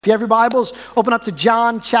If you have your Bibles, open up to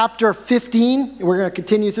John chapter 15. We're going to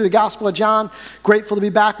continue through the Gospel of John. Grateful to be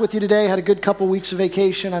back with you today. Had a good couple weeks of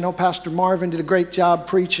vacation. I know Pastor Marvin did a great job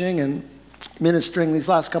preaching and ministering these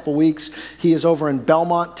last couple weeks. He is over in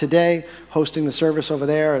Belmont today, hosting the service over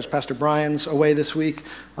there as Pastor Brian's away this week.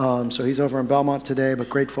 So he's over in Belmont today, but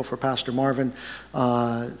grateful for Pastor Marvin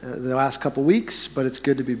the last couple weeks. But it's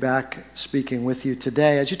good to be back speaking with you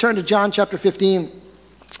today. As you turn to John chapter 15,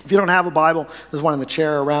 if you don't have a Bible, there's one in the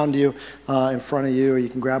chair around you, in front of you, or you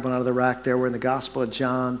can grab one out of the rack there. We're in the Gospel of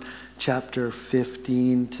John, chapter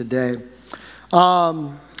 15 today.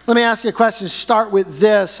 Let me ask you a question. Start with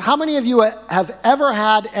this. How many of you have ever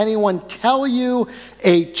had anyone tell you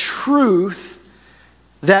a truth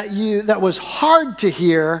that was hard to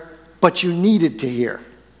hear, but you needed to hear?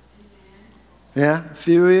 Yeah, a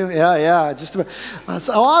few of you? Yeah. Just a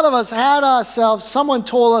lot of us had ourselves, someone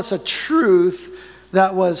told us a truth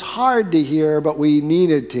that was hard to hear, but we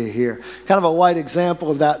needed to hear. Kind of a light example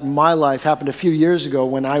of that in my life happened a few years ago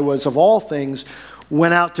when I was, of all things,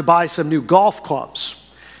 went out to buy some new golf clubs.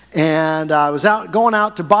 And I was going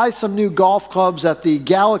out to buy some new golf clubs at the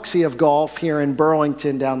Galaxy of Golf here in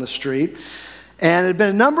Burlington down the street. And it had been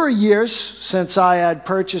a number of years since I had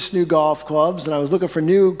purchased new golf clubs, and I was looking for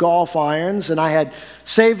new golf irons, and I had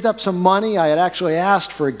saved up some money. I had actually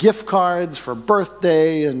asked for gift cards for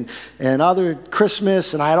birthday and other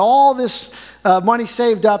Christmas, and I had all this money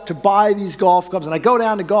saved up to buy these golf clubs. And I go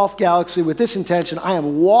down to Golf Galaxy with this intention. I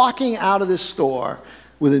am walking out of this store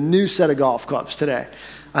with a new set of golf clubs today.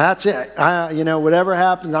 That's it. Whatever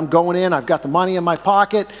happens, I'm going in. I've got the money in my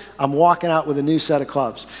pocket. I'm walking out with a new set of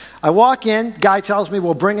clubs. I walk in. Guy tells me,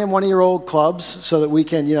 "We'll bring in one of your old clubs so that we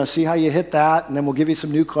can, see how you hit that, and then we'll give you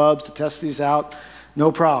some new clubs to test these out." No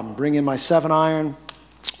problem. Bring in my 7-iron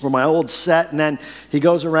for my old set, and then he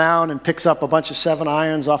goes around and picks up a bunch of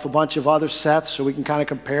 7-irons off a bunch of other sets so we can kind of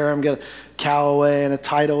compare them, get a Callaway and a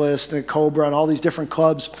Titleist and a Cobra and all these different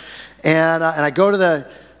clubs. And I go to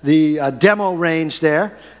the demo range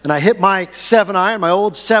there, and I hit my 7-iron, my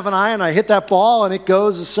old 7-iron. I hit that ball, and it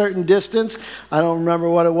goes a certain distance. I don't remember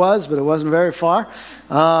what it was, but it wasn't very far.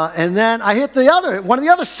 And then I hit one of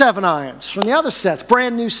the other 7-irons from the other sets.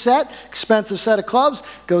 Brand new set, expensive set of clubs,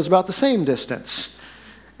 goes about the same distance.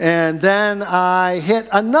 And then I hit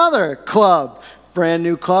another club, brand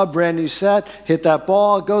new set, hit that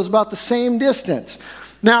ball, it goes about the same distance.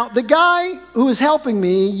 Now, the guy who is helping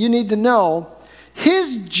me, you need to know,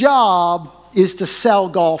 his job is to sell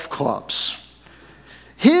golf clubs.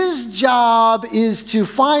 His job is to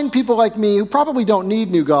find people like me who probably don't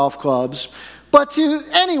need new golf clubs, but to,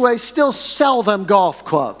 anyway, still sell them golf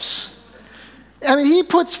clubs. I mean, he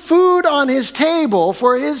puts food on his table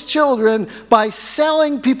for his children by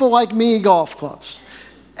selling people like me golf clubs.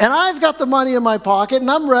 And I've got the money in my pocket,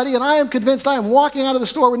 and I'm ready, and I am convinced I am walking out of the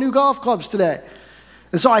store with new golf clubs today.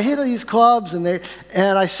 And so I hit these clubs, and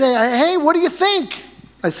I say, "Hey, what do you think?"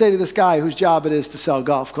 I say to this guy whose job it is to sell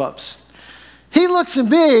golf clubs. He looks at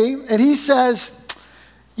me, and he says,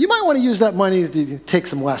 "You might want to use that money to take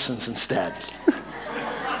some lessons instead."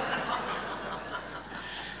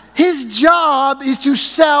 His job is to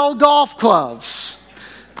sell golf clubs.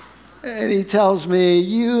 And he tells me,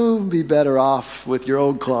 "You'd be better off with your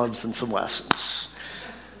old clubs and some lessons."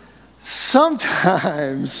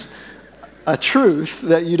 Sometimes a truth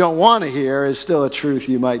that you don't want to hear is still a truth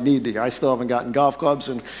you might need to hear. I still haven't gotten golf clubs,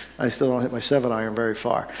 and I still don't hit my 7-iron very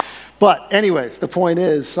far. But anyways, the point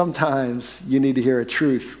is, sometimes you need to hear a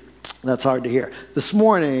truth that's hard to hear. This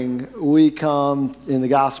morning, we come in the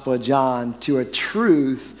Gospel of John to a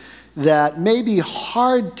truth that may be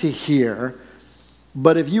hard to hear,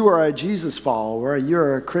 but if you are a Jesus follower,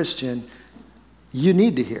 you're a Christian, you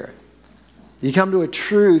need to hear it. You come to a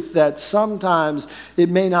truth that sometimes it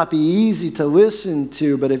may not be easy to listen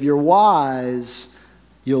to, but if you're wise,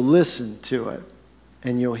 you'll listen to it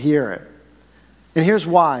and you'll hear it. And here's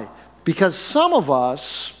why. Because some of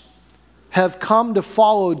us have come to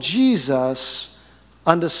follow Jesus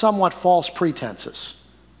under somewhat false pretenses.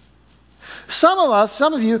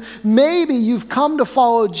 Some of you, maybe you've come to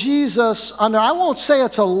follow Jesus under, I won't say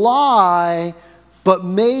it's a lie, but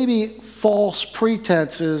maybe false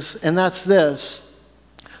pretenses, and that's this.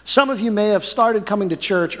 Some of you may have started coming to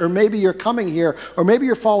church, or maybe you're coming here, or maybe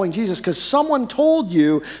you're following Jesus because someone told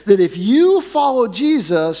you that if you follow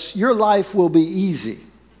Jesus, your life will be easy.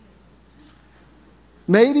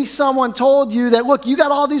 Maybe someone told you that, look, you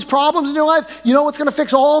got all these problems in your life. You know what's going to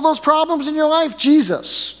fix all those problems in your life?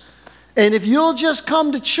 Jesus. And if you'll just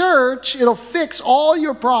come to church, it'll fix all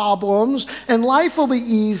your problems, and life will be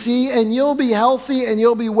easy, and you'll be healthy, and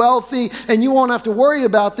you'll be wealthy, and you won't have to worry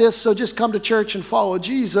about this, so just come to church and follow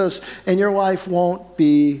Jesus, and your life won't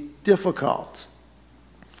be difficult.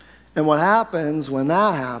 And what happens when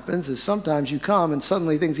that happens is sometimes you come and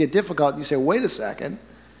suddenly things get difficult, and you say, wait a second,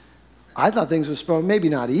 I thought things were supposed, maybe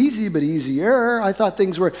not easy, but easier. I thought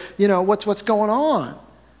things were, what's going on?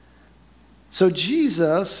 So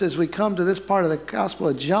Jesus, as we come to this part of the Gospel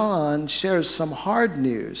of John, shares some hard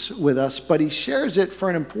news with us, but he shares it for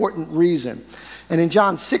an important reason. And in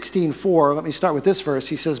John 16:4, let me start with this verse.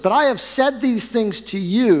 He says, "But I have said these things to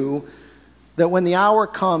you, that when the hour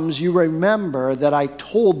comes, you remember that I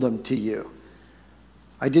told them to you.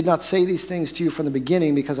 I did not say these things to you from the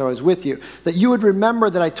beginning because I was with you, that you would remember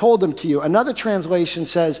that I told them to you." Another translation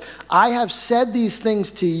says, "I have said these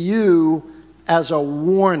things to you as a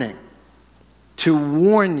warning." To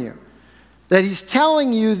warn you. That he's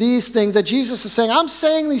telling you these things, that Jesus is saying, I'm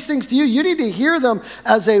saying these things to you. You need to hear them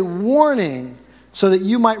as a warning so that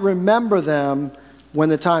you might remember them when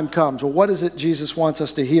the time comes. Well, what is it Jesus wants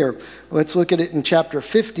us to hear? Let's look at it in chapter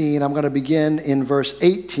 15. I'm going to begin in verse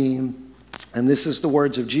 18. And this is the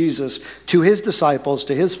words of Jesus to his disciples,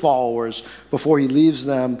 to his followers, before he leaves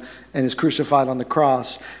them and is crucified on the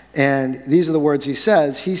cross. And these are the words he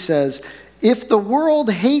says. He says, "If the world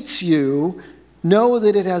hates you, know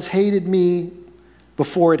that it has hated me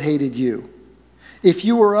before it hated you. If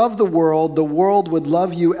you were of the world would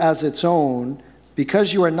love you as its own.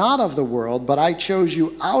 Because you are not of the world, but I chose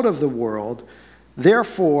you out of the world,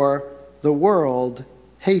 therefore the world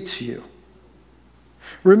hates you.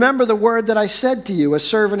 Remember the word that I said to you, a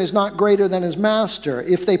servant is not greater than his master.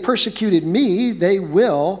 If they persecuted me, they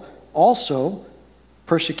will also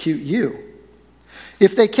persecute you.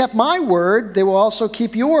 If they kept my word, they will also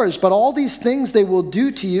keep yours. But all these things they will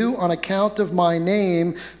do to you on account of my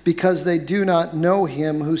name, because they do not know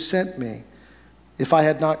him who sent me. If I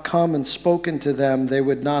had not come and spoken to them, they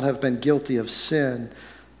would not have been guilty of sin.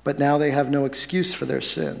 But now they have no excuse for their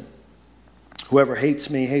sin. Whoever hates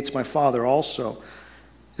me hates my Father also.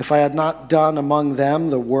 If I had not done among them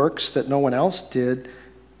the works that no one else did,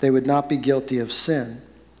 they would not be guilty of sin.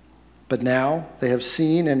 But now they have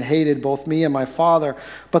seen and hated both me and my Father.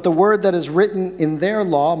 But the word that is written in their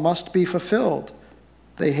law must be fulfilled.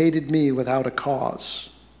 They hated me without a cause.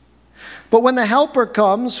 But when the Helper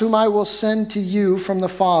comes, whom I will send to you from the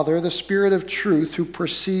Father, the Spirit of truth who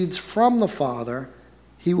proceeds from the Father,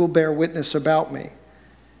 he will bear witness about me.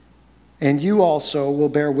 And you also will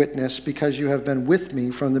bear witness because you have been with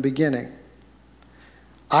me from the beginning.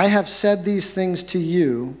 I have said these things to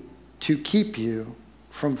you to keep you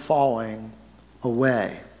from falling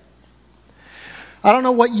away. I don't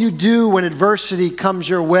know what you do when adversity comes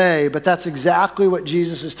your way, but that's exactly what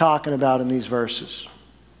Jesus is talking about in these verses.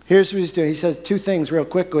 Here's what he's doing. He says two things real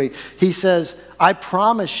quickly. He says, I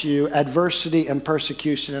promise you adversity and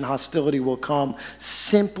persecution and hostility will come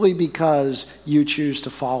simply because you choose to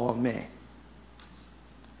follow me.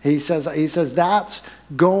 He says that's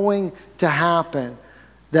going to happen,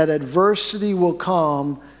 that adversity will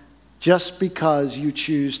come just because you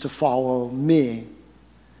choose to follow me.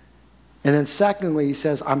 And then secondly, he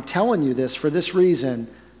says, I'm telling you this for this reason,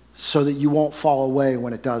 so that you won't fall away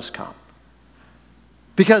when it does come.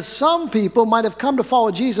 Because some people might have come to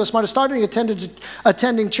follow Jesus, might have started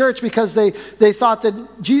attending church because they thought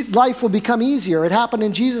that life would become easier. It happened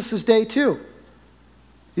in Jesus' day too.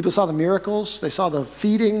 People saw the miracles, they saw the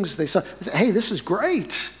feedings, they said, hey, this is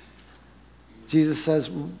great. Jesus says,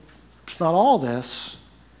 it's not all this.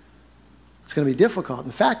 It's going to be difficult.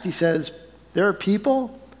 In fact, he says, there are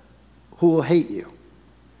people who will hate you.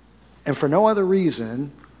 And for no other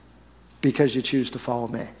reason, because you choose to follow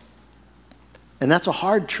me. And that's a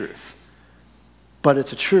hard truth. But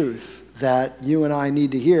it's a truth that you and I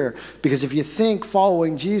need to hear. Because if you think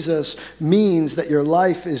following Jesus means that your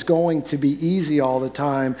life is going to be easy all the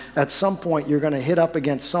time, at some point you're going to hit up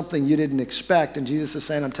against something you didn't expect. And Jesus is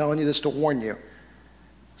saying, I'm telling you this to warn you.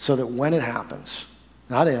 So that when it happens,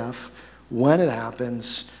 not if, when it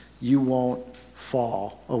happens, you won't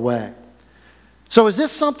fall away. So is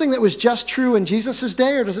this something that was just true in Jesus'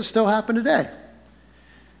 day, or does it still happen today?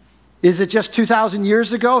 Is it just 2,000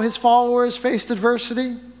 years ago his followers faced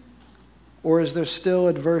adversity? Or is there still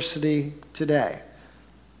adversity today?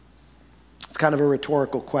 It's kind of a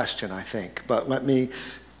rhetorical question, I think, but let me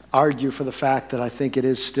argue for the fact that I think it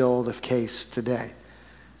is still the case today.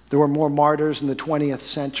 There were more martyrs in the 20th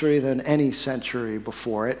century than any century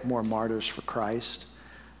before it, more martyrs for Christ.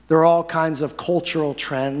 There are all kinds of cultural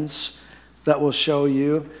trends that will show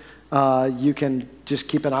you You can just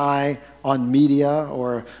keep an eye on media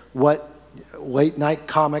or what late night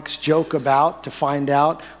comics joke about to find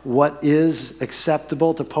out what is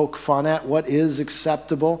acceptable to poke fun at, what is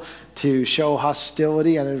acceptable to show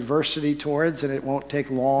hostility and adversity towards, and it won't take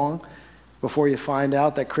long before you find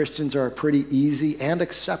out that Christians are a pretty easy and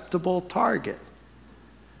acceptable target.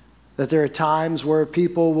 That there are times where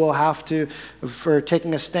people will have to, for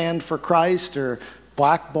taking a stand for Christ, or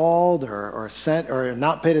blackballed or sent or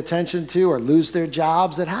not paid attention to or lose their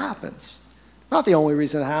jobs. It happens. Not the only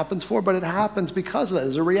reason it happens for, but it happens because of that.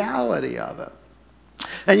 There's a reality of it.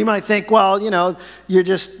 And you might think, well, you're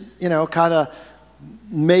just, kind of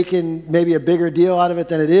making maybe a bigger deal out of it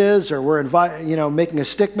than it is, or we're making a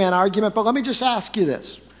stickman argument. But let me just ask you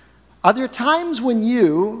this. Are there times when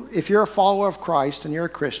you, if you're a follower of Christ and you're a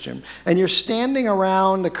Christian, and you're standing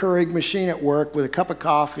around the Keurig machine at work with a cup of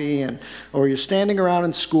coffee, or you're standing around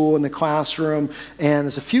in school in the classroom, and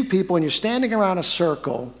there's a few people, and you're standing around a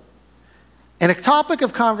circle, and a topic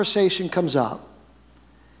of conversation comes up,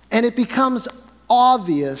 and it becomes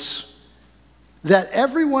obvious that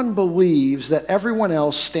everyone believes that everyone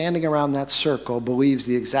else standing around that circle believes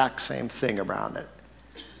the exact same thing around it.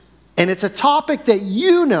 And it's a topic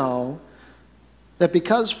that that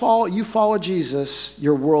because you follow Jesus,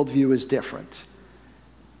 your worldview is different.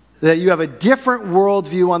 That you have a different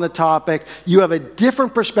worldview on the topic. You have a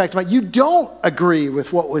different perspective. You don't agree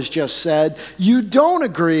with what was just said. You don't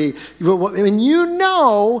agree. And you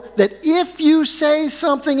know that if you say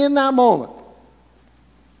something in that moment,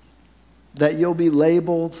 that you'll be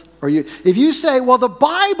labeled. If you say, well, the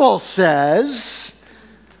Bible says,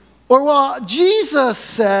 or well, Jesus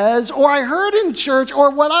says, or I heard in church, or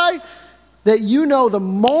that the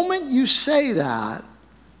moment you say that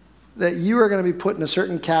you are going to be put in a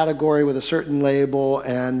certain category with a certain label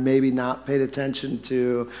and maybe not paid attention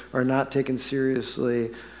to or not taken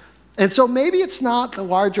seriously. And so maybe it's not the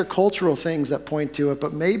larger cultural things that point to it,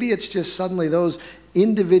 but maybe it's just suddenly those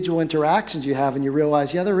individual interactions you have and you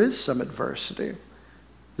realize, there is some adversity.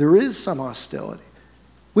 There is some hostility.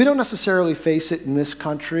 We don't necessarily face it in this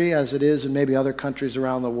country as it is in maybe other countries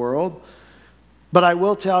around the world. But I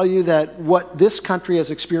will tell you that what this country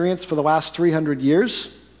has experienced for the last 300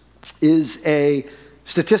 years is a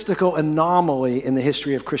statistical anomaly in the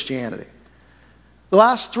history of Christianity. The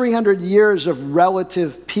last 300 years of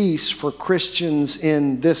relative peace for Christians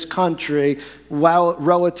in this country,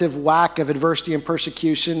 relative lack of adversity and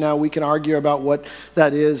persecution. Now, we can argue about what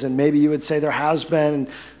that is, and maybe you would say there has been.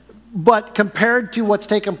 But compared to what's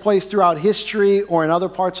taken place throughout history or in other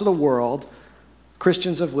parts of the world,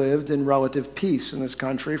 Christians have lived in relative peace in this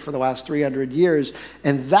country for the last 300 years.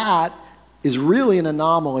 And that is really an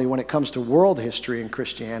anomaly when it comes to world history and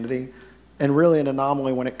Christianity, and really an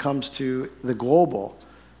anomaly when it comes to the global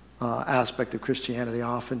aspect of Christianity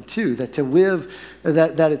often too. That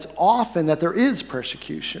it's often that there is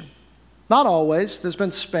persecution. Not always. There's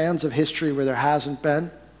been spans of history where there hasn't been,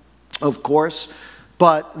 of course.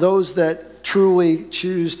 But those that truly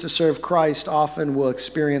choose to serve Christ often will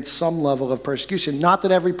experience some level of persecution. Not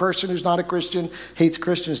that every person who's not a Christian hates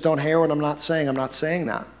Christians. Don't hear what I'm not saying. I'm not saying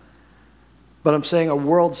that. But I'm saying a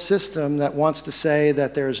world system that wants to say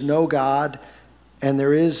that there is no God and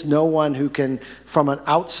there is no one who can, from an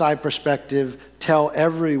outside perspective, tell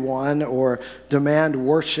everyone or demand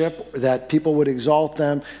worship, that people would exalt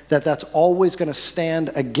them, that's always going to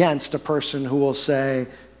stand against a person who will say,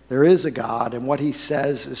 there is a God, and what he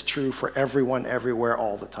says is true for everyone, everywhere,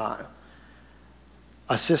 all the time.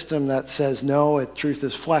 A system that says, no, truth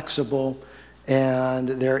is flexible, and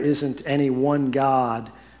there isn't any one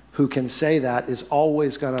God who can say that, is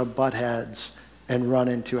always going to butt heads and run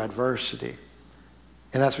into adversity.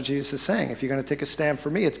 And that's what Jesus is saying. If you're going to take a stand for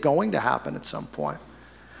me, it's going to happen at some point.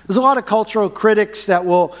 There's a lot of cultural critics that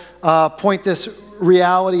will point this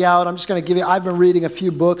reality out. I'm just going to give you, I've been reading a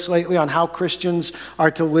few books lately on how Christians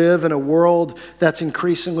are to live in a world that's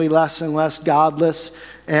increasingly less and less godless.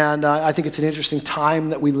 And I think it's an interesting time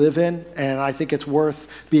that we live in. And I think it's worth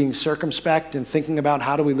being circumspect and thinking about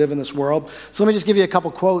how do we live in this world. So let me just give you a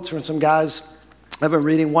couple quotes from some guys I've been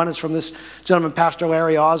reading. One is from this gentleman, Pastor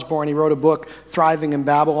Larry Osborne. He wrote a book, Thriving in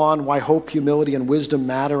Babylon, Why Hope, Humility, and Wisdom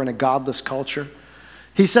Matter in a Godless Culture.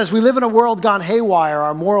 He says, we live in a world gone haywire.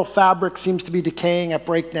 Our moral fabric seems to be decaying at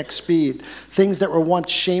breakneck speed. Things that were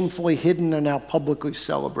once shamefully hidden are now publicly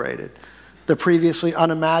celebrated. The previously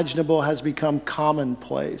unimaginable has become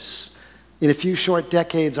commonplace. In a few short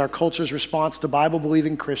decades, our culture's response to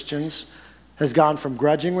Bible-believing Christians has gone from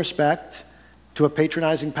grudging respect to a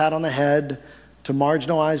patronizing pat on the head to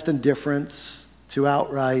marginalized indifference to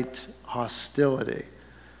outright hostility.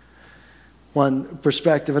 one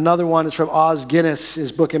perspective. Another one is from Os Guinness,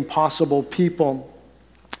 his book Impossible People.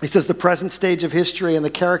 He says, the present stage of history and the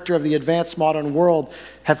character of the advanced modern world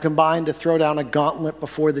have combined to throw down a gauntlet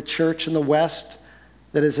before the church in the West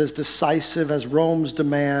that is as decisive as Rome's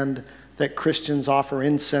demand that Christians offer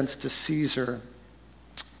incense to Caesar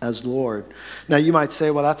as Lord. Now you might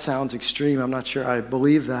say, well, that sounds extreme. I'm not sure I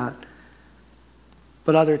believe that.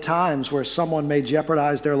 But other times where someone may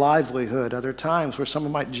jeopardize their livelihood, other times where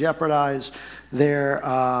someone might jeopardize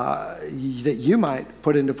that you might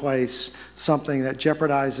put into place something that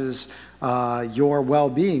jeopardizes your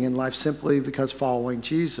well-being in life simply because following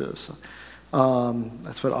Jesus.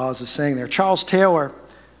 That's what Oz is saying there. Charles Taylor,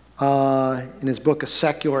 in his book A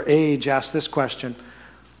Secular Age, asked this question: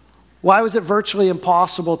 why was it virtually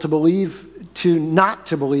impossible not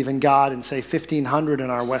to believe in God in, say, 1500 in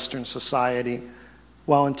our Western society,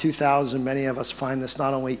 while in 2000 many of us find this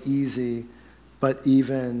not only easy, but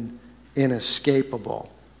even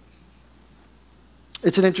inescapable?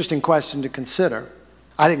 It's an interesting question to consider.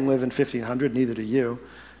 I didn't live in 1500, neither do you.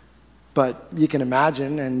 But you can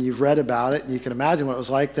imagine, and you've read about it, and you can imagine what it was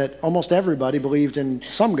like that almost everybody believed in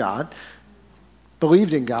some God,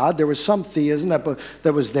 believed in God. There was some theism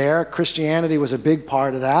that was there. Christianity was a big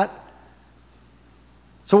part of that.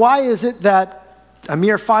 So why is it that a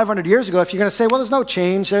mere 500 years ago, if you're going to say, well, there's no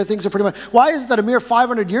change, things are pretty much, why is it that a mere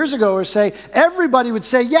 500 years ago, or say, everybody would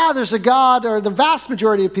say, yeah, there's a God, or the vast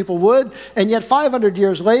majority of people would, and yet 500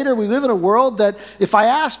 years later, we live in a world that if I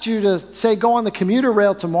asked you to, say, go on the commuter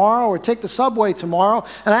rail tomorrow, or take the subway tomorrow,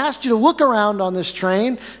 and I asked you to look around on this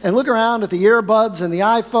train, and look around at the earbuds, and the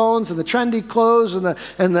iPhones, and the trendy clothes, and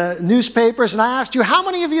the newspapers, and I asked you, how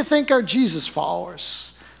many of you think are Jesus followers?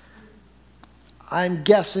 I'm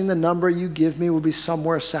guessing the number you give me will be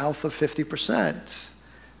somewhere south of 50%.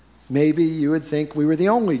 Maybe you would think we were the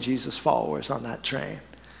only Jesus followers on that train.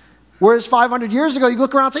 Whereas 500 years ago, you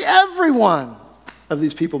look around and say, everyone of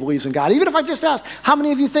these people believes in God. Even if I just asked, how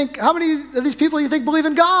many of these people you think believe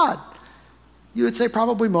in God? You would say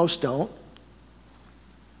probably most don't.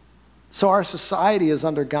 So our society has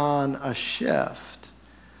undergone a shift.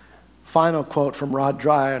 Final quote from Rod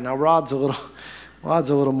Dreyer. Now, Rod's a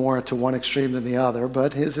little more to one extreme than the other,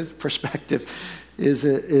 but his perspective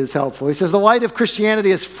is helpful. He says, the light of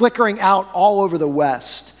Christianity is flickering out all over the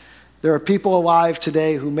West. There are people alive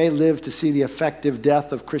today who may live to see the effective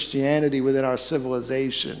death of Christianity within our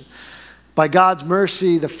civilization. By God's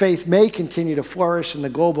mercy, the faith may continue to flourish in the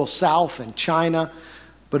global South and China,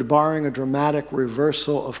 but barring a dramatic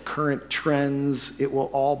reversal of current trends, it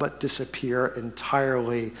will all but disappear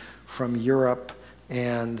entirely from Europe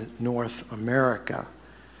and North America.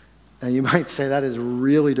 Now you might say that is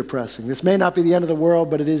really depressing. This may not be the end of the world,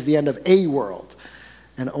 but it is the end of a world.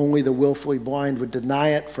 And only the willfully blind would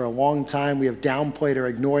deny it. For a long time we have downplayed or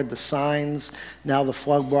ignored the signs. Now the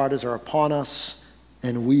floodwaters are upon us,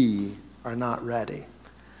 and we are not ready.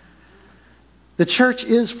 The church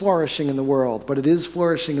is flourishing in the world, but it is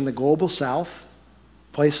flourishing in the global South,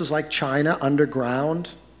 places like China,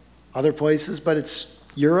 underground, other places, but it's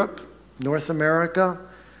Europe, North America.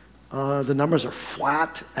 The numbers are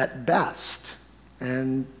flat at best,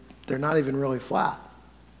 and they're not even really flat.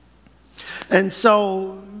 And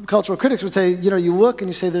so cultural critics would say, you look and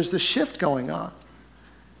you say there's this shift going on.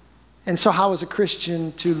 And so how is a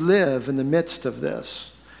Christian to live in the midst of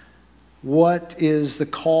this? What is the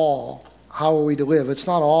call? How are we to live? It's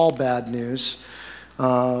not all bad news.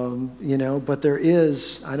 But there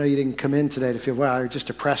is, I know you didn't come in today to feel, well, I just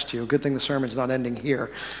depressed you. Good thing the sermon's not ending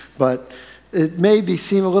here. But it may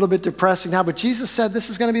seem a little bit depressing now, but Jesus said this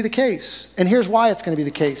is going to be the case. And here's why it's going to be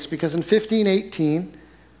the case. Because in 15:18,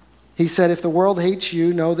 he said, if the world hates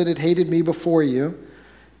you, know that it hated me before you.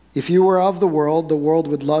 If you were of the world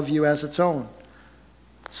would love you as its own.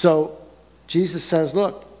 So Jesus says,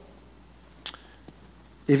 look,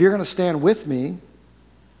 if you're going to stand with me,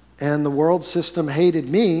 and the world system hated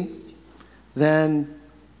me, then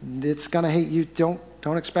it's going to hate you. Don't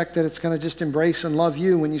expect that it's going to just embrace and love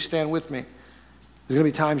you when you stand with me. There's going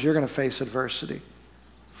to be times you're going to face adversity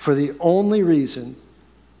for the only reason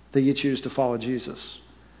that you choose to follow Jesus.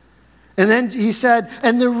 And then he said,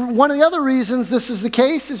 one of the other reasons this is the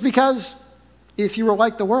case is because if you were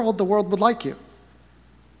like the world would like you.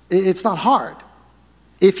 It's not hard.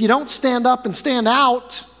 If you don't stand up and stand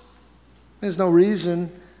out, there's no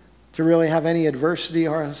reason to really have any adversity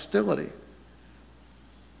or hostility.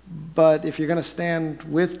 But if you're going to stand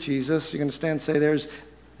with Jesus, you're going to stand and say there's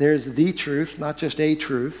the truth, not just a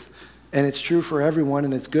truth, and it's true for everyone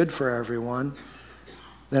and it's good for everyone,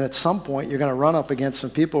 then at some point you're going to run up against some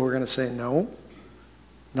people who are going to say, no,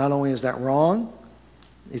 not only is that wrong,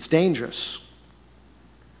 it's dangerous.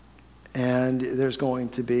 And there's going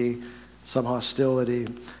to be some hostility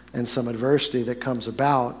and some adversity that comes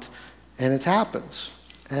about, and it happens.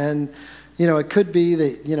 And, it could be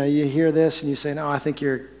that, you hear this and you say, no, I think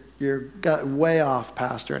you're got way off,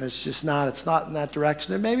 Pastor, and it's not in that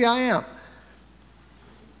direction, and maybe I am.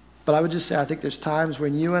 But I would just say, I think there's times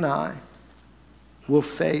when you and I will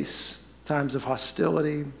face times of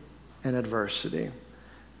hostility and adversity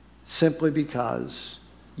simply because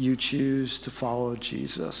you choose to follow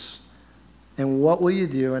Jesus. And what will you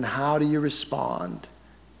do, and how do you respond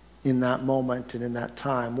in that moment and in that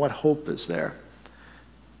time? What hope is there?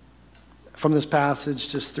 From this passage,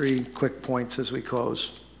 just 3 quick points as we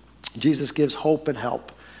close. Jesus gives hope and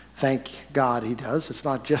help. Thank God he does. It's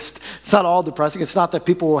not all depressing. It's not that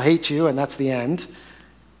people will hate you and that's the end.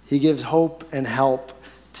 He gives hope and help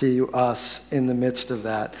to us in the midst of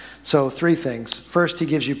that. So 3 things. First, he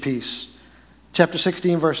gives you peace. Chapter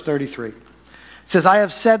 16, verse 33. It says, I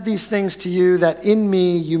have said these things to you that in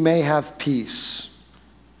me you may have peace.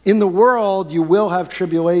 In the world you will have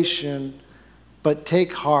tribulation, but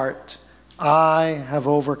take heart. I have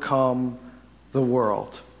overcome the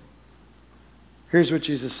world. Here's what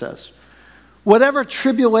Jesus says. Whatever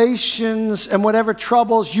tribulations and whatever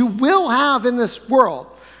troubles you will have in this world,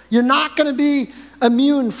 you're not going to be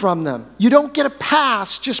immune from them. You don't get a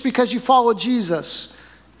pass just because you follow Jesus.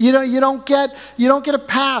 You don't get a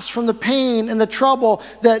pass from the pain and the trouble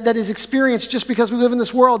that is experienced just because we live in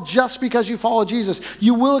this world, just because you follow Jesus.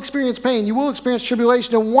 You will experience pain. You will experience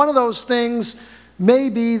tribulation. And one of those things may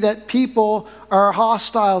be that people are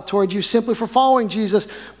hostile towards you simply for following Jesus.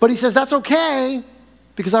 But he says, that's okay,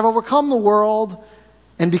 because I've overcome the world.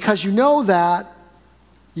 And because you know that,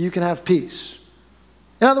 you can have peace.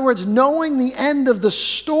 In other words, knowing the end of the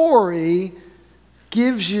story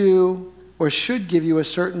gives you, or should give you, a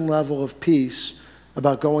certain level of peace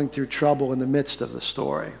about going through trouble in the midst of the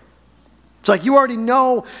story. It's like you already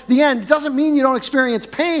know the end. It doesn't mean you don't experience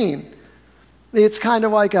pain. It's kind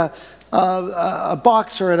of like a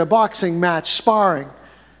boxer at a boxing match sparring.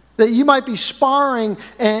 That you might be sparring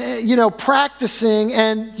and, practicing,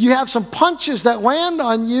 and you have some punches that land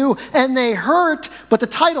on you and they hurt, but the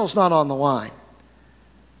title's not on the line.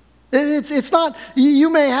 It's not, you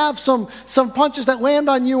may have some punches that land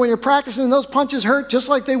on you when you're practicing, and those punches hurt just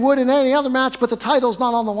like they would in any other match, but the title's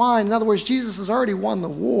not on the line. In other words, Jesus has already won the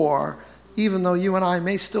war, even though you and I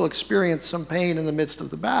may still experience some pain in the midst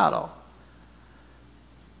of the battle.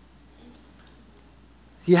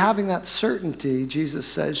 You having that certainty, Jesus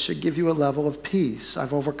says, should give you a level of peace.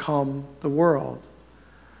 I've overcome the world.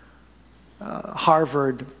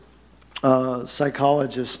 Harvard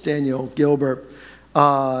psychologist Daniel Gilbert,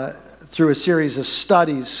 through a series of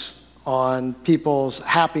studies on people's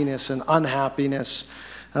happiness and unhappiness,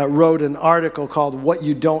 wrote an article called What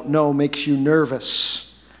You Don't Know Makes You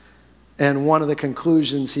Nervous. And one of the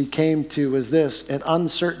conclusions he came to was this: an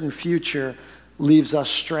uncertain future leaves us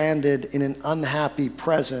stranded in an unhappy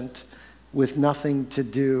present with nothing to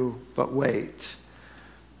do but wait.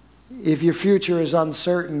 If your future is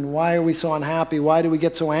uncertain, why are we so unhappy? Why do we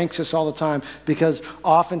get so anxious all the time? Because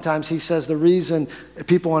oftentimes, he says, the reason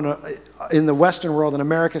people in the Western world, in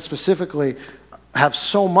America specifically, have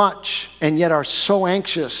so much and yet are so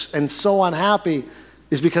anxious and so unhappy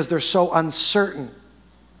is because they're so uncertain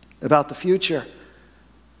about the future.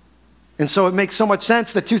 And so it makes so much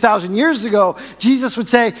sense that 2,000 years ago, Jesus would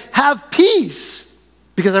say, have peace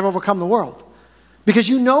because I've overcome the world. Because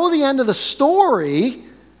you know the end of the story,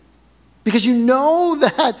 because you know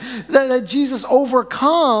that Jesus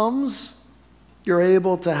overcomes, you're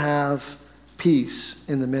able to have peace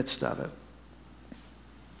in the midst of it.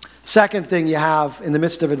 Second thing you have in the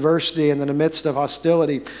midst of adversity and in the midst of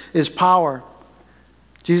hostility is power.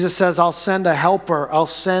 Jesus says, I'll send a helper. I'll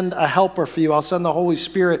send a helper for you. I'll send the Holy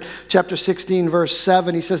Spirit. Chapter 16, verse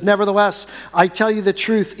 7, he says, nevertheless, I tell you the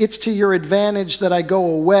truth. It's to your advantage that I go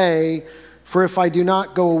away. For if I do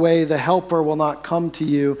not go away, the helper will not come to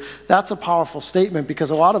you. That's a powerful statement,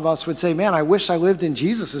 because a lot of us would say, man, I wish I lived in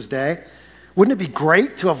Jesus' day. Wouldn't it be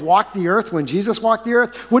great to have walked the earth when Jesus walked the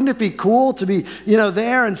earth? Wouldn't it be cool to be,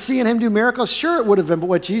 there and seeing him do miracles? Sure, it would have been. But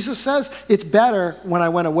what Jesus says, it's better when I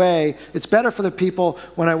went away. It's better for the people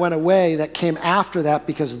when I went away that came after that,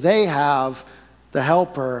 because they have the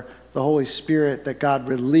helper, the Holy Spirit that God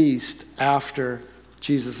released after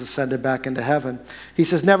Jesus ascended back into heaven. He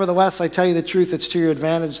says, nevertheless, I tell you the truth, it's to your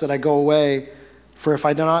advantage that I go away. For if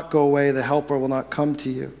I do not go away, the helper will not come to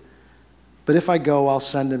you. But if I go, I'll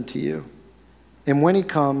send him to you. And when he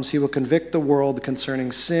comes, he will convict the world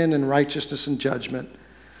concerning sin and righteousness and judgment.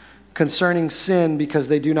 Concerning sin, because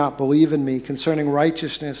they do not believe in me. Concerning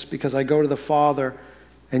righteousness, because I go to the Father,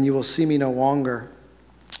 and you will see me no longer.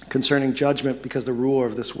 concerning judgment, because the ruler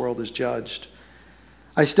of this world is judged.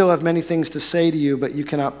 I still have many things to say to you, but you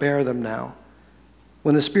cannot bear them now.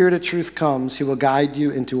 When the Spirit of truth comes, he will guide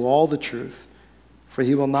you into all the truth, for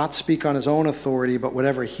he will not speak on his own authority, but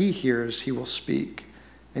whatever he hears, he will speak,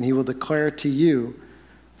 and he will declare to you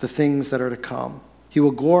the things that are to come. He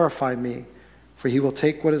will glorify me, for he will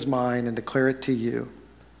take what is mine and declare it to you.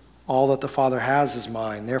 All that the Father has is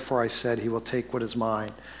mine. Therefore I said he will take what is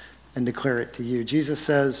mine and declare it to you. Jesus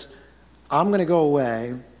says, I'm going to go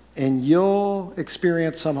away, and you'll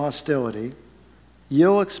experience some hostility.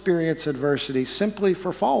 You'll experience adversity simply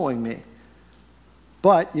for following me.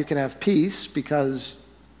 But you can have peace because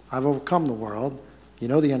I've overcome the world. You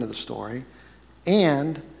know the end of the story.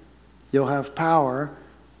 And you'll have power.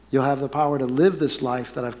 You'll have the power to live this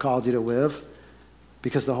life that I've called you to live,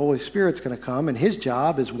 because the Holy Spirit's going to come, and his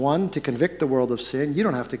job is, one, to convict the world of sin. You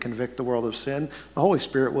don't have to convict the world of sin. The Holy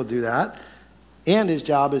Spirit will do that. And his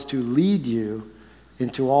job is to lead you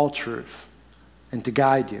into all truth and to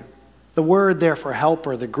guide you. The word there for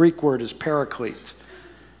helper, the Greek word, is paraclete.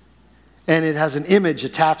 And it has an image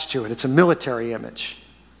attached to it. It's a military image.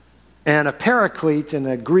 And a paraclete in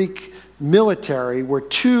the Greek military were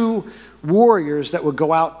two warriors that would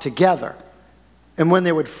go out together. And when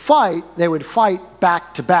they would fight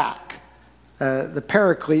back to back. The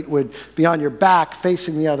paraclete would be on your back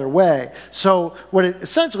facing the other way. So what it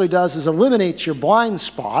essentially does is eliminates your blind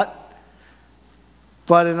spot.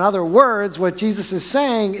 But in other words, what Jesus is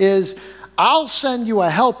saying is, I'll send you a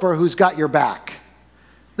helper who's got your back.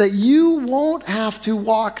 That you won't have to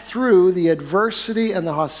walk through the adversity and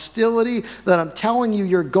the hostility that I'm telling you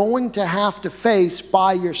you're going to have to face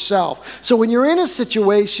by yourself. So when you're in a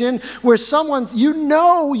situation where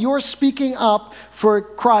you're speaking up for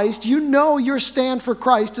Christ, your stand for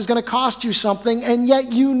Christ is going to cost you something, and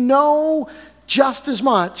yet you know just as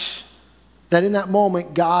much that in that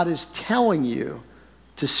moment God is telling you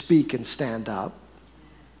to speak and stand up,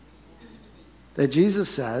 that Jesus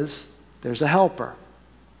says there's a helper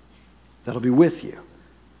that'll be with you,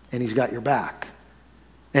 and he's got your back.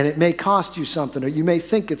 And it may cost you something, or you may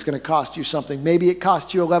think it's going to cost you something. Maybe it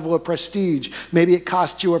costs you a level of prestige. Maybe it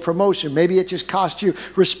costs you a promotion. Maybe it just costs you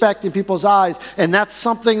respect in people's eyes, and that's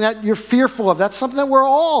something that you're fearful of. That's something that we're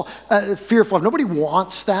all fearful of. Nobody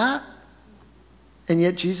wants that. And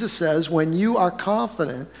yet Jesus says, when you are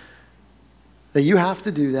confident that you have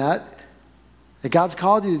to do that God's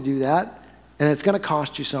called you to do that, and it's going to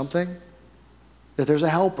cost you something, that there's a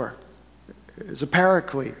helper. There's a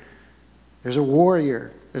paraclete. There's a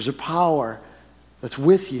warrior. There's a power that's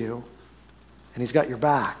with you, and he's got your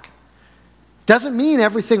back. Doesn't mean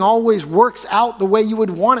everything always works out the way you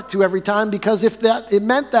would want it to every time, because if it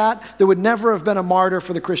meant that, there would never have been a martyr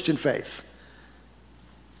for the Christian faith.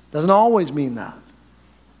 Doesn't always mean that.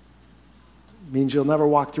 It means you'll never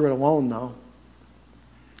walk through it alone, though.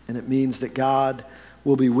 And it means that God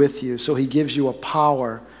will be with you. So he gives you a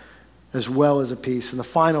power as well as a peace. And the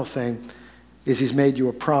final thing is he's made you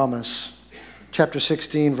a promise. Chapter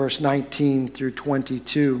 16, verse 19 through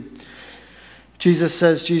 22. Jesus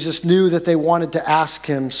says, Jesus knew that they wanted to ask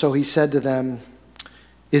him, so he said to them,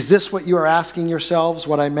 "Is this what you are asking yourselves,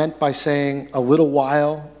 what I meant by saying, a little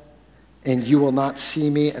while, and you will not see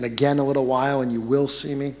me, and again a little while, and you will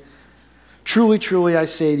see me? Truly, truly, I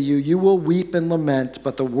say to you, you will weep and lament,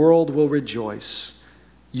 but the world will rejoice.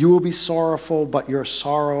 You will be sorrowful, but your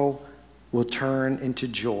sorrow will turn into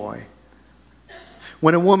joy.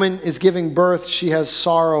 When a woman is giving birth, she has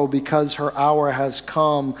sorrow because her hour has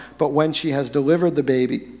come, but when she has delivered the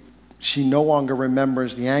baby, she no longer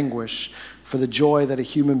remembers the anguish for the joy that a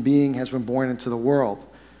human being has been born into the world.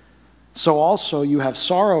 So also you have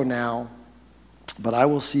sorrow now, but I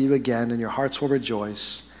will see you again, and your hearts will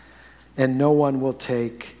rejoice, and no one will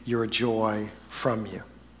take your joy from you."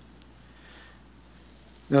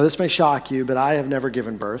 Now, this may shock you, but I have never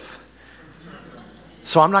given birth.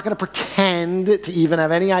 So I'm not going to pretend to even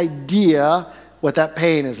have any idea what that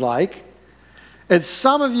pain is like. And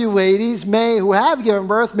some of you ladies who have given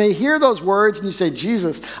birth may hear those words and you say,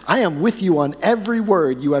 "Jesus, I am with you on every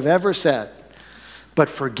word you have ever said. But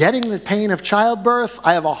forgetting the pain of childbirth,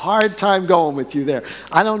 I have a hard time going with you there."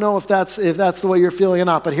 I don't know if that's the way you're feeling or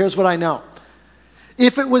not, but here's what I know.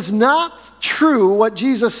 If it was not true what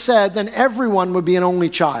Jesus said, then everyone would be an only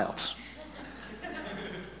child.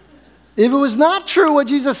 If it was not true what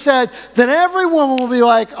Jesus said, then everyone will be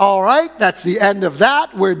like, "All right, that's the end of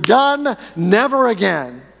that. We're done. Never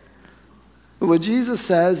again." But what Jesus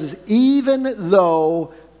says is, even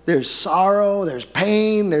though there's sorrow, there's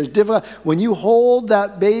pain, there's difficulty, when you hold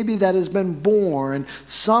that baby that has been born,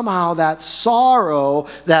 somehow that sorrow,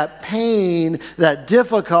 that pain, that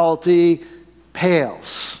difficulty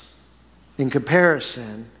pales in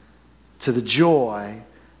comparison to the joy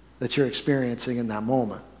that you're experiencing in that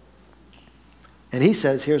moment. And he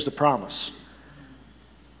says, here's the promise,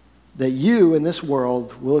 that you in this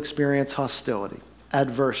world will experience hostility,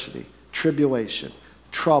 adversity, tribulation,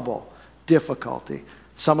 trouble, difficulty.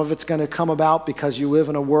 Some of it's going to come about because you live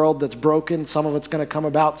in a world that's broken. Some of it's going to come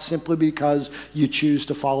about simply because you choose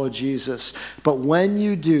to follow Jesus. But when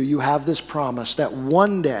you do, you have this promise that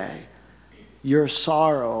one day your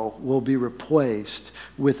sorrow will be replaced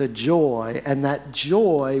with a joy, and that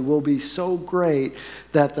joy will be so great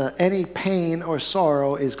that any pain or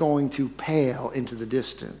sorrow is going to pale into the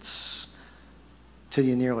distance till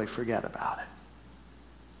you nearly forget about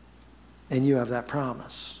it. And you have that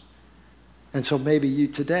promise. And so maybe you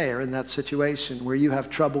today are in that situation where you have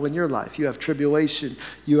trouble in your life. You have tribulation.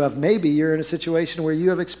 Maybe you're in a situation where you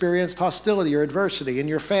have experienced hostility or adversity in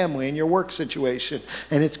your family, in your work situation,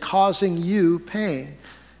 and it's causing you pain.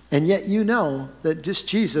 And yet you know that just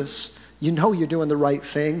Jesus, you know you're doing the right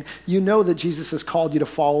thing. You know that Jesus has called you to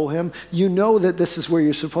follow him. You know that this is where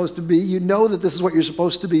you're supposed to be. You know that this is what you're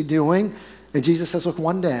supposed to be doing. And Jesus says, look,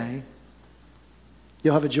 one day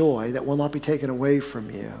you'll have a joy that will not be taken away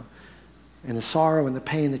from you. And the sorrow and the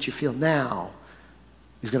pain that you feel now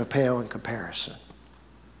is going to pale in comparison.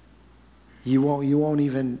 You won't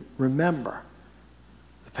even remember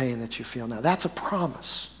the pain that you feel now. That's a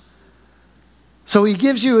promise. So he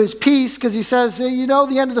gives you his peace because he says, you know,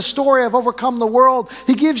 the end of the story, I've overcome the world.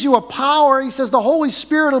 He gives you a power. He says the Holy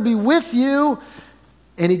Spirit will be with you.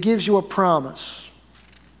 And he gives you a promise.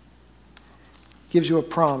 He gives you a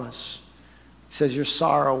promise. He says your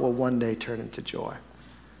sorrow will one day turn into joy.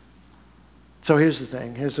 So here's the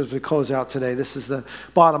thing. Here's as we close out today. This is the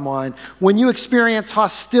bottom line. When you experience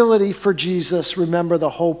hostility for Jesus, remember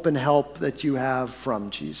the hope and help that you have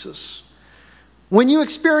from Jesus. When you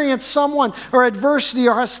experience someone or adversity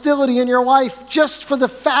or hostility in your life just for the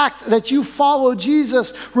fact that you follow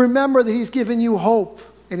Jesus, remember that he's given you hope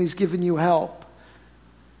and he's given you help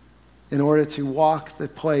in order to walk the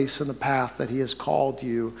place and the path that he has called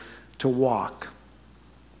you to walk.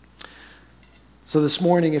 So this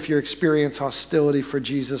morning, if you experience hostility for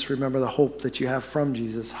Jesus, remember the hope that you have from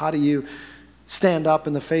Jesus. How do you stand up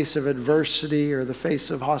in the face of adversity or the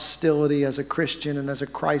face of hostility as a Christian and as a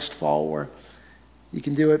Christ follower? You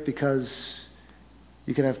can do it because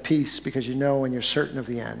you can have peace because you know and you're certain of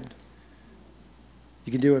the end.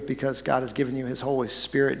 You can do it because God has given you his Holy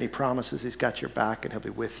Spirit and he promises he's got your back and he'll be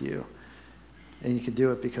with you. And you can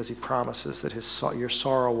do it because he promises that your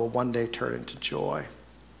sorrow will one day turn into joy.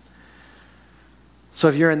 So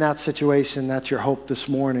if you're in that situation, that's your hope this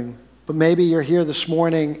morning. But maybe you're here this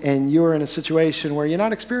morning and you're in a situation where you're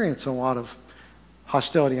not experiencing a lot of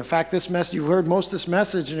hostility. In fact, this message, you've heard most of this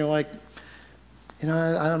message and you're like, you know,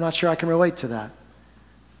 I'm not sure I can relate to that.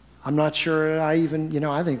 I'm not sure I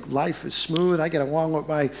think life is smooth. I get along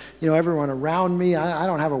with everyone around me. I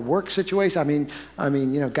don't have a work situation. I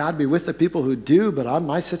mean, God be with the people who do, but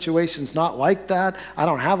my situation's not like that. I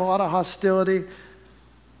don't have a lot of hostility.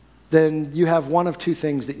 Then you have one of two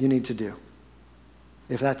things that you need to do,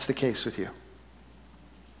 if that's the case with you.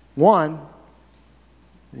 One,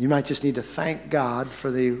 you might just need to thank God for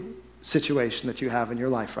the situation that you have in your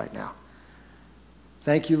life right now.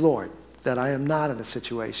 Thank you, Lord, that I am not in a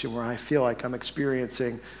situation where I feel like I'm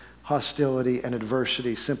experiencing hostility and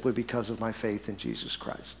adversity simply because of my faith in Jesus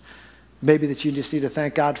Christ. Maybe that you just need to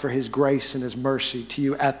thank God for his grace and his mercy to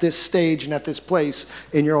you at this stage and at this place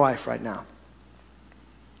in your life right now.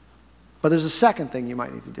 But there's a second thing you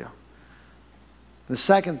might need to do. The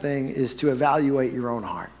second thing is to evaluate your own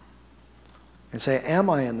heart and say, am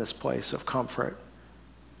I in this place of comfort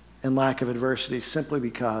and lack of adversity simply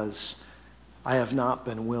because I have not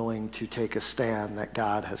been willing to take a stand that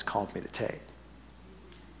God has called me to take?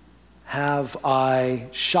 Have I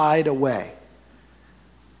shied away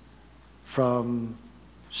from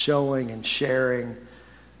showing and sharing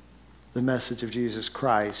the message of Jesus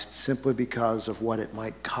Christ simply because of what it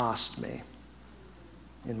might cost me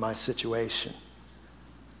in my situation?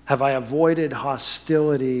 Have I avoided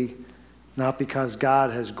hostility not because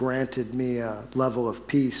God has granted me a level of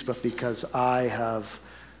peace, but because I have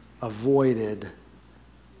avoided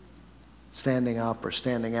standing up or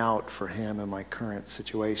standing out for him in my current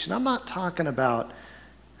situation? I'm not talking about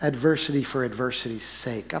adversity for adversity's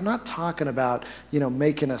sake. I'm not talking about,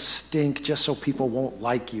 making a stink just so people won't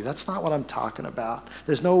like you. That's not what I'm talking about.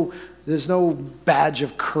 There's no badge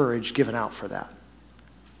of courage given out for that.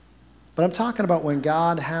 But I'm talking about when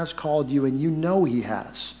God has called you and you know he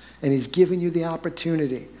has, and he's given you the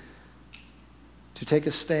opportunity to take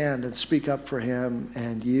a stand and speak up for him,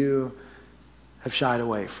 and you have shied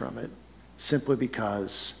away from it simply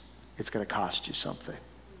because it's going to cost you something.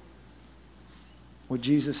 What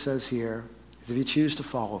Jesus says here is if you choose to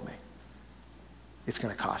follow me, it's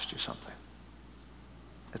going to cost you something.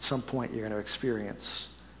 At some point, you're going to experience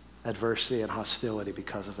adversity and hostility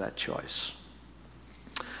because of that choice.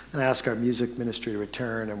 And I ask our music ministry to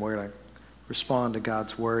return, and we're going to respond to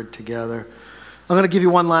God's word together. I'm going to give you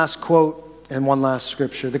one last quote and one last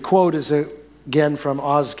scripture. The quote is, again, from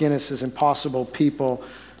Os Guinness's Impossible People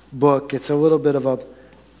book. It's a little bit of a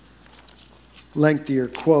lengthier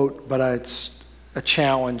quote, but it's a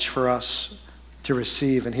challenge for us to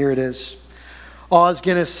receive. And here it is. Os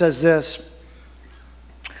Guinness says this: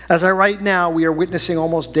 as I write now, we are witnessing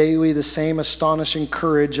almost daily the same astonishing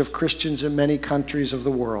courage of Christians in many countries of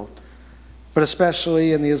the world, but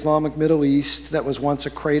especially in the Islamic Middle East that was once a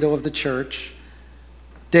cradle of the church.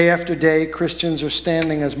 Day after day, Christians are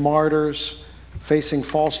standing as martyrs, facing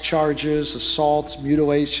false charges, assaults,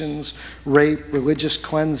 mutilations, rape, religious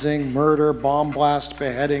cleansing, murder, bomb blasts,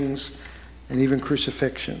 beheadings, and even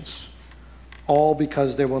crucifixions, all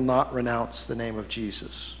because they will not renounce the name of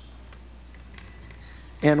Jesus.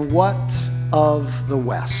 And what of the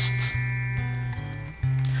West?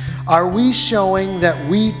 Are we showing that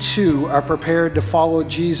we too are prepared to follow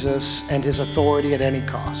Jesus and his authority at any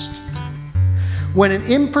cost? When an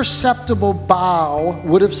imperceptible bow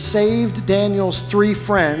would have saved Daniel's 3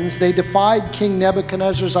 friends, they defied King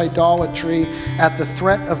Nebuchadnezzar's idolatry at the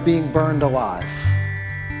threat of being burned alive.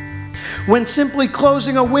 When simply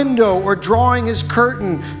closing a window or drawing his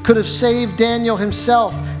curtain could have saved Daniel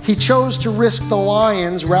himself, he chose to risk the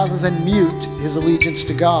lions rather than mute his allegiance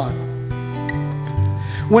to God.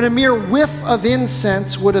 When a mere whiff of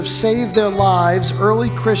incense would have saved their lives, early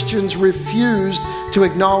Christians refused to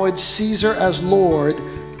acknowledge Caesar as Lord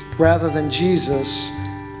rather than Jesus,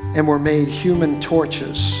 and were made human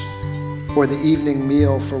torches or the evening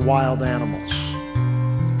meal for wild animals.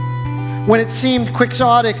 When it seemed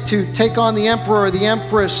quixotic to take on the emperor, the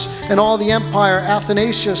empress, and all the empire,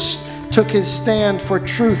 Athanasius took his stand for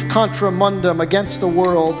truth contra mundum, against the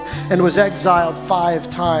world, and was exiled 5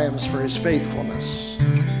 times for his faithfulness.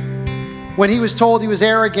 When he was told he was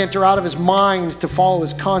arrogant or out of his mind to follow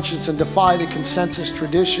his conscience and defy the consensus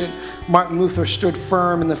tradition, Martin Luther stood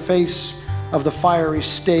firm in the face of the fiery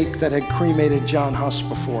stake that had cremated John Huss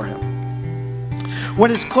before him. When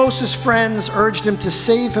his closest friends urged him to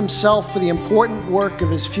save himself for the important work of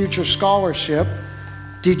his future scholarship,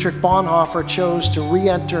 Dietrich Bonhoeffer chose to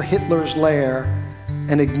re-enter Hitler's lair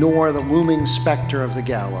and ignore the looming specter of the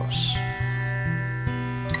gallows.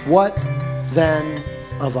 What then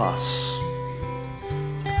of us?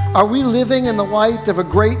 Are we living in the light of a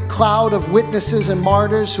great cloud of witnesses and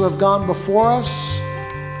martyrs who have gone before us,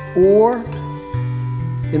 or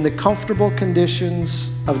in the comfortable conditions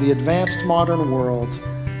of the advanced modern world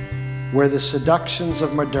where the seductions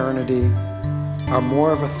of modernity are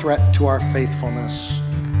more of a threat to our faithfulness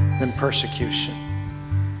than persecution?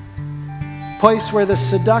 Place where the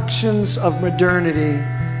seductions of modernity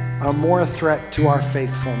are more a threat to our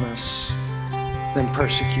faithfulness than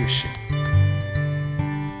persecution.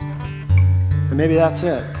 And maybe that's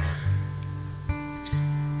it.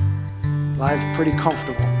 Life's pretty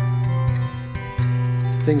comfortable.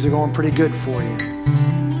 Things are going pretty good for you.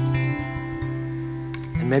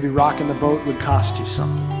 And maybe rocking the boat would cost you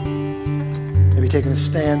something. Maybe taking a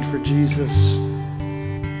stand for Jesus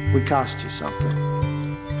would cost you something.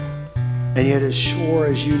 And yet, as sure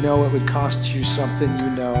as you know it would cost you something, you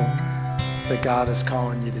know that God is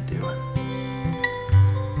calling you to do it.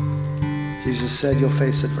 Jesus said you'll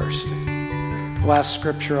face adversity. The last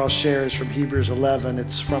scripture I'll share is from Hebrews 11.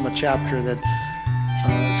 It's from a chapter that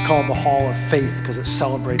it's called the Hall of Faith because it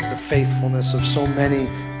celebrates the faithfulness of so many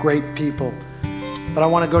great people. But I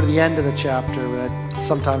want to go to the end of the chapter that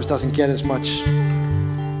sometimes doesn't get as much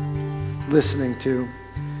listening to.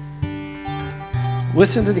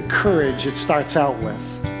 Listen to the courage it starts out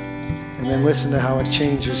with, and then listen to how it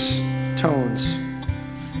changes tones.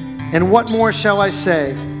 And what more shall I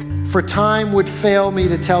say? For time would fail me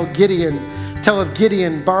to tell of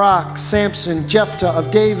Gideon, Barak, Samson, Jephthah,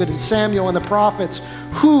 of David and Samuel and the prophets,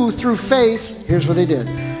 who through faith, here's what they did,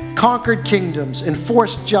 conquered kingdoms,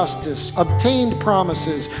 enforced justice, obtained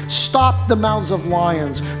promises, stopped the mouths of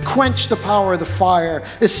lions, quenched the power of the fire,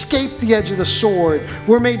 escaped the edge of the sword,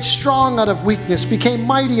 were made strong out of weakness, became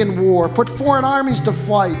mighty in war, put foreign armies to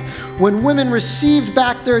flight. When women received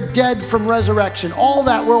back their dead from resurrection, all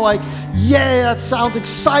that we're like, yay, that sounds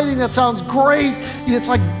exciting, that sounds great. It's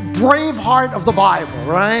like Braveheart of the Bible,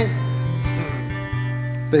 right?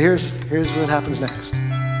 But here's what happens next.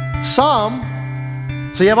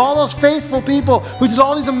 So you have all those faithful people who did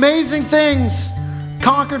all these amazing things,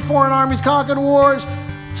 conquered foreign armies, conquered wars.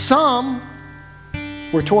 Some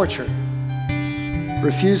were tortured,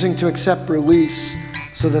 refusing to accept release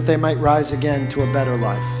so that they might rise again to a better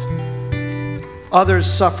life. Others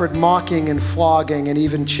suffered mocking and flogging and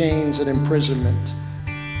even chains and imprisonment.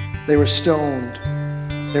 They were stoned.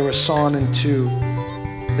 They were sawn in two.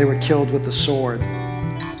 They were killed with the sword.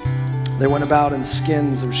 They went about in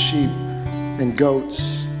skins of sheep and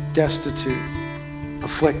goats, destitute,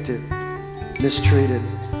 afflicted, mistreated,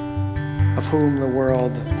 of whom the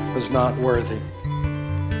world was not worthy.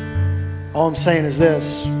 All I'm saying is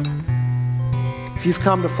this: if you've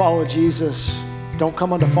come to follow Jesus, don't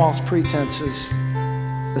come under false pretenses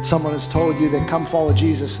that someone has told you that come follow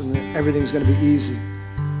Jesus and that everything's going to be easy.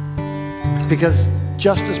 Because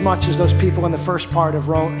just as much as those people in the first part of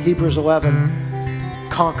Hebrews 11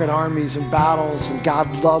 conquered armies and battles and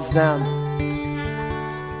God loved them,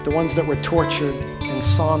 the ones that were tortured and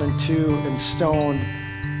sawn in two and stoned,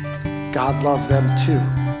 God loved them too.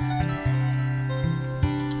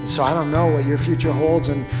 And so I don't know what your future holds.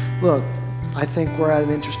 And look, I think we're at an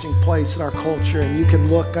interesting place in our culture, and you can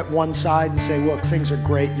look at one side and say, look, things are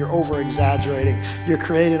great. You're over-exaggerating. You're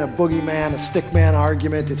creating a boogeyman, a stickman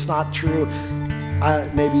argument. It's not true.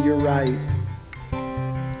 Maybe you're right.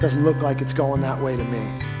 Doesn't look like it's going that way to me.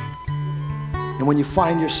 And when you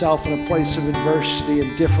find yourself in a place of adversity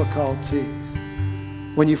and difficulty,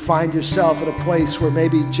 when you find yourself at a place where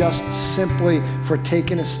maybe just simply for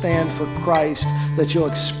taking a stand for Christ that you'll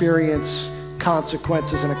experience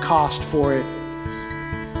consequences and a cost for it,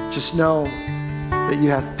 just know that you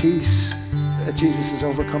have peace, that Jesus has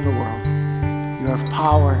overcome the world. You have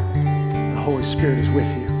power, the Holy Spirit is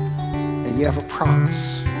with you, and you have a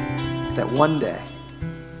promise that one day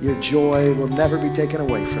your joy will never be taken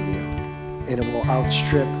away from you, and it will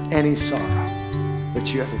outstrip any sorrow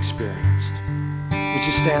that you have experienced. Would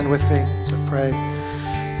you stand with me as I pray?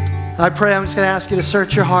 I'm just going to ask you to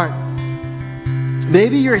search your heart.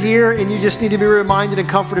 Maybe you're here and you just need to be reminded and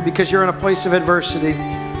comforted because you're in a place of adversity.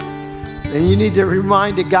 And you need to be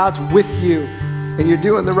reminded God's with you and you're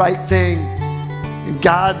doing the right thing. And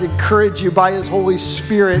God encourage you by His Holy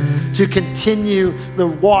Spirit to continue the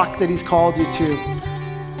walk that He's called you to.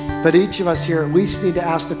 But each of us here at least need to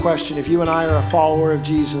ask the question, if you and I are a follower of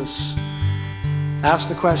Jesus, ask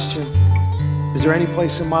the question, is there any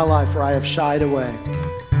place in my life where I have shied away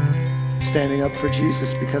standing up for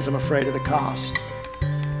Jesus because I'm afraid of the cost?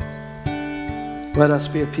 Let us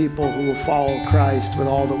be a people who will follow Christ with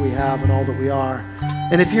all that we have and all that we are.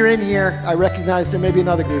 And if you're in here, I recognize there may be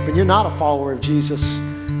another group, and you're not a follower of Jesus,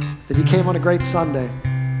 then you came on a great Sunday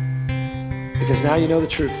because now you know the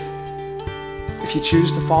truth. If you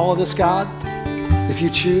choose to follow this God, if you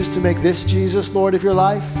choose to make this Jesus Lord of your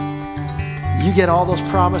life, you get all those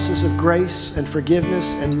promises of grace and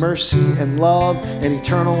forgiveness and mercy and love and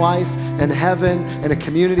eternal life and heaven and a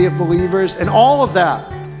community of believers and all of that.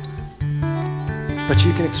 But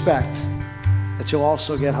you can expect that you'll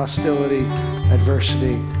also get hostility,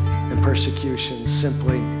 adversity, and persecution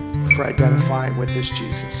simply for identifying with this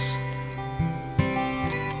Jesus.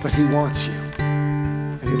 But He wants you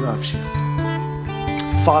and He loves you.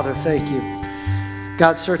 Father, thank you.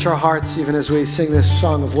 God, search our hearts even as we sing this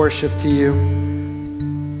song of worship to you.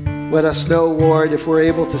 Let us know, Lord, if we're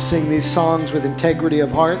able to sing these songs with integrity of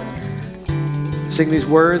heart, sing these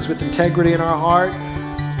words with integrity in our heart,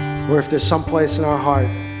 or if there's some place in our heart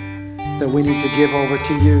that we need to give over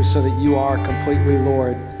to you so that you are completely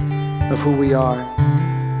Lord of who we are.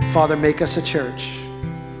 Father, make us a church.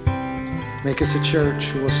 Make us a church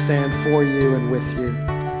who will stand for you and with you.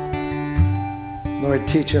 Lord,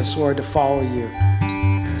 teach us, Lord, to follow you.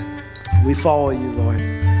 We follow you, Lord,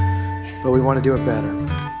 but we want to do it better.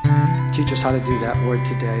 Teach us how to do that, Lord,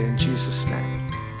 today in Jesus' name.